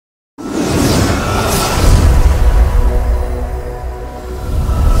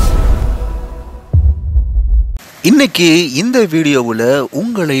இன்னைக்கு இந்த வீடியோவில்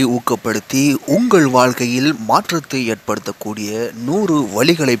உங்களை ஊக்கப்படுத்தி உங்கள் வாழ்க்கையில் மாற்றத்தை ஏற்படுத்தக்கூடிய 100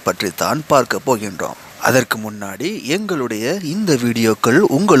 வழிகளை பற்றித்தான் பார்க்க போகின்றோம். அதற்கு முன்னாடி எங்களுடைய இந்த வீடியோக்கள்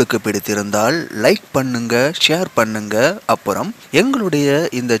உங்களுக்கு பிடித்திருந்தால் லைக் பண்ணுங்க, ஷேர் பண்ணுங்க, அப்புறம் எங்களுடைய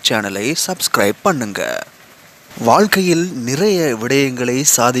இந்த சேனலை சப்ஸ்கிரைப் பண்ணுங்க. வாழ்க்கையில் நிறைய விடயங்களை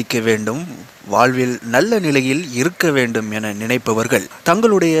சாதிக்க வேண்டும், வாழ்வில் நல்ல நிலையில் இருக்க வேண்டும் என நினைப்பவர்கள்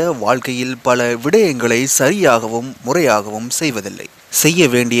தங்களுடைய வாழ்க்கையில் பல விடயங்களை சரியாகவும் முறையாகவும் செய்வதில்லை. செய்ய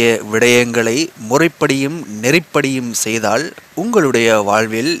வேண்டிய விடயங்களை முறைப்படியும் நெறிப்படியும் செய்தால் உங்களுடைய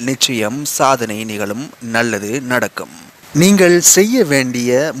வாழ்வில் நிச்சயம் சாதனை நிகழும், நல்லது நடக்கும். நீங்கள் செய்ய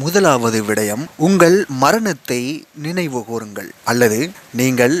வேண்டிய முதலாவது விடயம், உங்கள் மரணத்தை நினைவு கூறுங்கள் அல்லது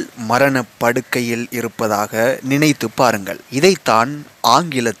நீங்கள் மரண படுக்கையில் இருப்பதாக நினைத்து பாருங்கள். இதைத்தான்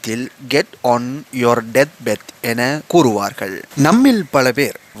ஆங்கிலத்தில் get on your death bed என கூறுவார்கள். நம்மில் பல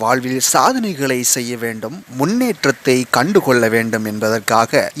பேர் வாழ்வில் சாதனைகளை செய்ய வேண்டும், முன்னேற்றத்தை கண்டுகொள்ள வேண்டும்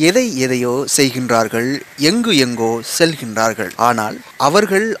என்பதற்காக எதையோ செய்கின்றார்கள், எங்கோ செல்கின்றார்கள். ஆனால்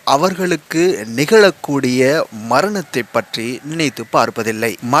அவர்கள் அவர்களுக்கு நிகழக்கூடிய மரணத்தை பற்றி நினைத்து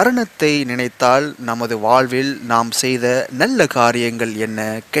பார்ப்பதில்லை. மரணத்தை நினைத்தால் நமது வாழ்வில் நாம் செய்த நல்ல காரியங்கள் என்ன,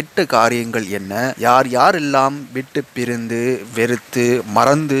 கெட்ட காரியங்கள் என்ன, யாரெல்லாம் விட்டு பிரிந்து வெறுத்து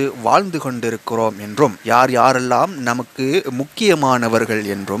மறந்து வாழ்ந்து கொண்டிருக்கிறோம் என்றும், யாரெல்லாம் நமக்கு முக்கியமானவர்கள்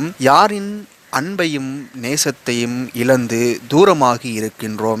என்றும், யாரின் அன்பையும் நேசத்தையும் இழந்து தூரமாகி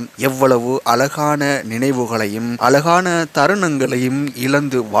இருக்கின்றோம், எவ்வளவு அழகான நினைவுகளையும் அழகான தருணங்களையும்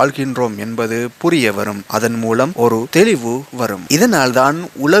இழந்து வாழ்கின்றோம் என்பது புரிய வரும். அதன் மூலம் ஒரு தெளிவு வரும். இதனால்தான்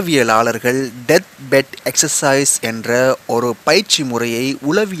உளவியலாளர்கள் டெத் பெட் எக்ஸசைஸ் என்ற ஒரு பயிற்சி முறையை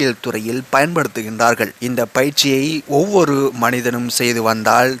உளவியல் துறையில் பயன்படுத்துகின்றார்கள். இந்த பயிற்சியை ஒவ்வொரு மனிதனும் செய்து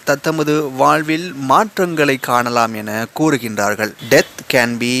வந்தால் தத்தமது வாழ்வில் மாற்றங்களை காணலாம் என கூறுகின்றார்கள். Death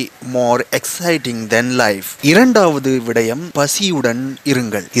can be more exciting than life. இரண்டாவது விடயம், பசியுடன்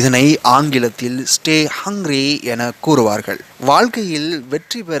இருங்கள். இதனை ஆங்கிலத்தில் ஸ்டே ஹங்க்ரி என கூறுவார்கள். வாழ்க்கையில்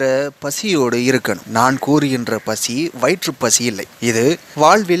வெற்றி பெற பசியோடு இருக்கணும். நான் கூறுகின்ற பசி வயிற்று பசி இல்லை, இது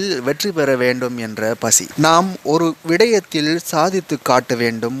வாழ்வில் வெற்றி பெற வேண்டும் என்ற பசி. நாம் ஒரு விடயத்தில் சாதித்து காட்ட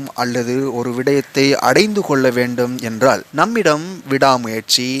வேண்டும் அல்லது ஒரு விடயத்தை அடைந்து கொள்ள வேண்டும் என்றால் நம்மிடம்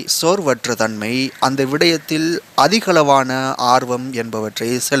விடாமுயற்சி, சோர்வற்ற தன்மை, அந்த விடயத்தில் அதிகளவான ஆர்வம்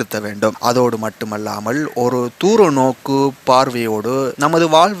என்பவற்றை செலுத்த வேண்டும். அதோடு மட்டுமல்லாமல் ஒரு தூர நோக்கு பார்வையோடு நமது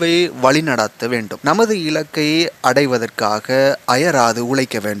வாழ்வை வழிநடத்த வேண்டும். நமது இலக்கை அடைவதற்காக அயராது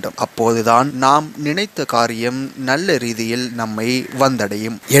உழைக்க வேண்டும். அப்போதுதான் நாம் நினைத்த காரியம் நல்ல ரீதியில் நம்மை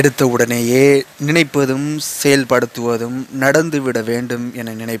வந்தடையும். எடுத்த உடனேயே நினைப்பதும் செயல்படுத்துவதும் நடந்துவிட வேண்டும்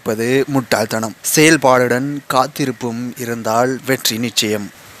என நினைப்பது முட்டாள்தனம். செயல்பாடுடன் காத்திருப்பும் இருந்தால் வெற்றி நிச்சயம்.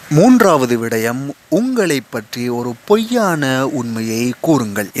 மூன்றாவது விடயம், உங்களை பற்றி ஒரு பொய்யான உண்மையை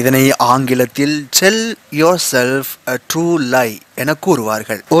கூறுங்கள். இதனை ஆங்கிலத்தில் டெல் யோர்செல்ஃப் a true lie என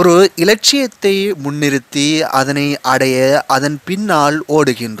கூறுவார்கள். ஒரு இலட்சியத்தை முன்னிறுத்தி அதனை அடைய அதன் பின்னால்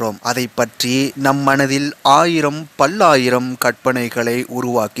ஓடுகின்றோம். அதை பற்றி நம் மனதில் 1000 பல்லாயிரம் கற்பனைகளை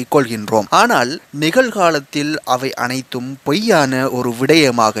உருவாக்கி கொள்கின்றோம். ஆனால் நிகழ்காலத்தில் அவை அனைத்தும் பொய்யான ஒரு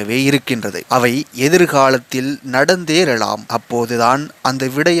விடயமாகவே இருக்கின்றது. அவை எதிர்காலத்தில் நடந்தேறலாம். அப்போதுதான் அந்த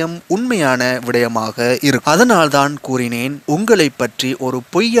விடயம் உண்மையான விடயமாக இருக்கும். அதனால்தான் கூறினேன், உங்களை பற்றி ஒரு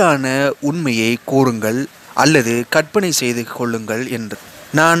பொய்யான உண்மையை கூறுங்கள் அல்லது கற்பனை செய்து கொள்ளுங்கள் என்று.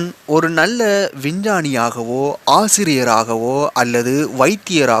 நான் ஒரு நல்ல விஞ்ஞானியாகவோ ஆசிரியராகவோ அல்லது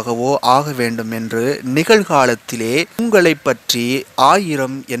வைத்தியராகவோ ஆக வேண்டும் என்று நிகழ்காலத்திலே உங்களை பற்றி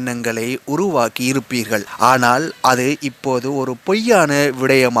 1000 எண்ணங்களை உருவாக்கி இருப்பீர்கள். ஆனால் அது இப்போது ஒரு பொய்யான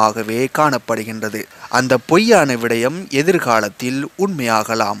விடயமாகவே காணப்படுகின்றது. அந்த பொய்யான விடயம் எதிர்காலத்தில்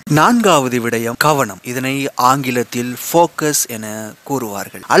உண்மையாகலாம். நான்காவது விடயம், கவனம். இதனை ஆங்கிலத்தில் ஃபோக்கஸ் என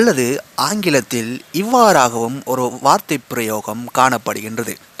கூறுவார்கள் அல்லது ஆங்கிலத்தில் இவ்வாறாகவும் ஒரு வார்த்தை பிரயோகம் காணப்படுகின்றது.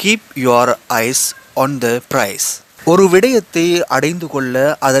 Keep your eyes on the prize. ஒரு விடயத்தை அடைந்து கொள்ள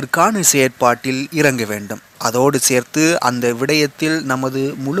அதற்கான செயற்பாட்டில் இறங்க வேண்டும். அதோடு சேர்த்து அந்த விடயத்தில் நமது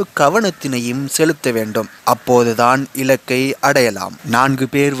முழு கவனத்தினையும் செலுத்த வேண்டும். அப்போதுதான் இலக்கை அடையலாம்.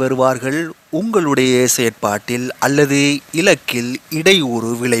 4 பேர் வருவார்கள் உங்களுடைய செயற்பாட்டில் அல்லது இலக்கில்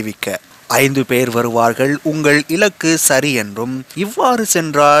இடையூறு விளைவிக்க. 5 பேர் வருவார்கள் உங்கள் இலக்கு சரி என்றும், இவ்வாறு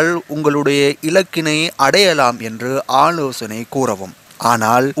சென்றால் உங்களுடைய இலக்கினை அடையலாம் என்று ஆலோசனை கூறவும்.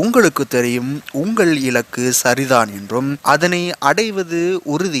 ஆனால் உங்களுக்கு தெரியும் உங்கள் இலக்கு சரிதான் என்றும் அதனை அடைவது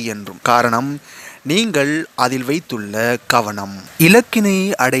உறுதி என்றும். காரணம், நீங்கள் அதில் வைத்துள்ள கவனம். இலக்கினை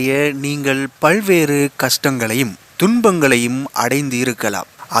அடைய நீங்கள் பல்வேறு கஷ்டங்களையும் துன்பங்களையும் அடைந்து இருக்கலாம்.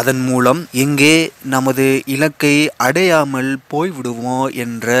 அதன் மூலம் எங்கே நமது இலக்கை அடையாமல் போய்விடுமோ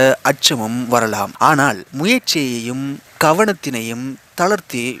என்ற அச்சமும் வரலாம். ஆனால் முயற்சியையும் கவனத்தினையும்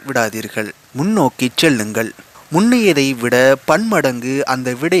தளர்த்தி விடாதீர்கள். முன்னோக்கி செல்லுங்கள். முன்னையதை விட பன்மடங்கு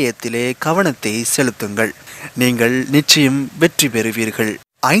அந்த விடயத்திலே கவனத்தை செலுத்துங்கள். நீங்கள் நிச்சயம் வெற்றி பெறுவீர்கள்.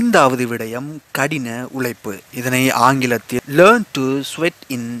 ஐந்தாவது விடயம் கடின உழைப்பு. இதனை ஆங்கிலத்தில் learn to sweat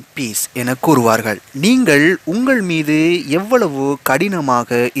in peace என கூறுவார்கள். நீங்கள் உங்கள் மீது எவ்வளவு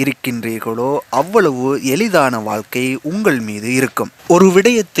கடினமாக இருக்கின்றீர்களோ அவ்வளவு எளிதான வாழ்க்கை உங்கள் மீது இருக்கும். ஒரு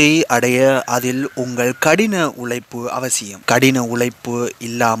விடயத்தை அடைய அதில் உங்கள் கடின உழைப்பு அவசியம். கடின உழைப்பு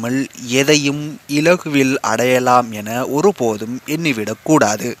இல்லாமல் எதையும் இலகுவில் அடையலாம் என ஒருபோதும் எண்ணிவிடக்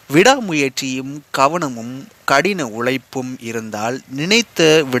கூடாது. விடாமுயற்சியும் கவனமும் கடின உழைப்பும் இருந்தால்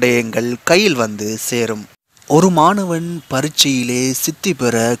நினைத்த விடயங்கள் கையில் வந்து சேரும். ஒரு மாணவன் பரீட்சையிலே சித்தி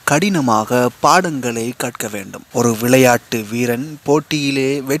பெற கடினமாக பாடங்களை கற்க வேண்டும். ஒரு விளையாட்டு வீரன்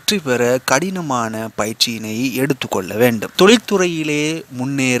போட்டியிலே வெற்றி பெற கடினமான பயிற்சியினை எடுத்துக்கொள்ள வேண்டும். தொழில்துறையிலே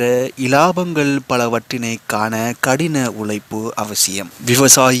முன்னேற இலாபங்கள் பலவற்றினை காண கடின உழைப்பு அவசியம்.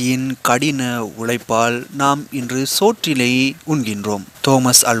 விவசாயியின் கடின உழைப்பால் நாம் இன்று சோற்றினை உண்கின்றோம்.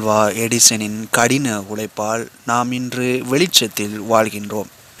 தோமஸ் ஆல்வா எடிசனின் கடின உழைப்பால் நாம் இன்று வெளிச்சத்தில்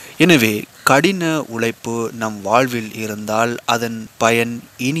வாழ்கின்றோம். எனவே கடின உழைப்பு நம் வாழ்வில் இருந்தால் அதன் பயன்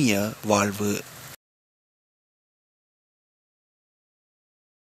இனிய வாழ்வு.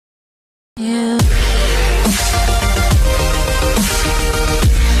 Yeah.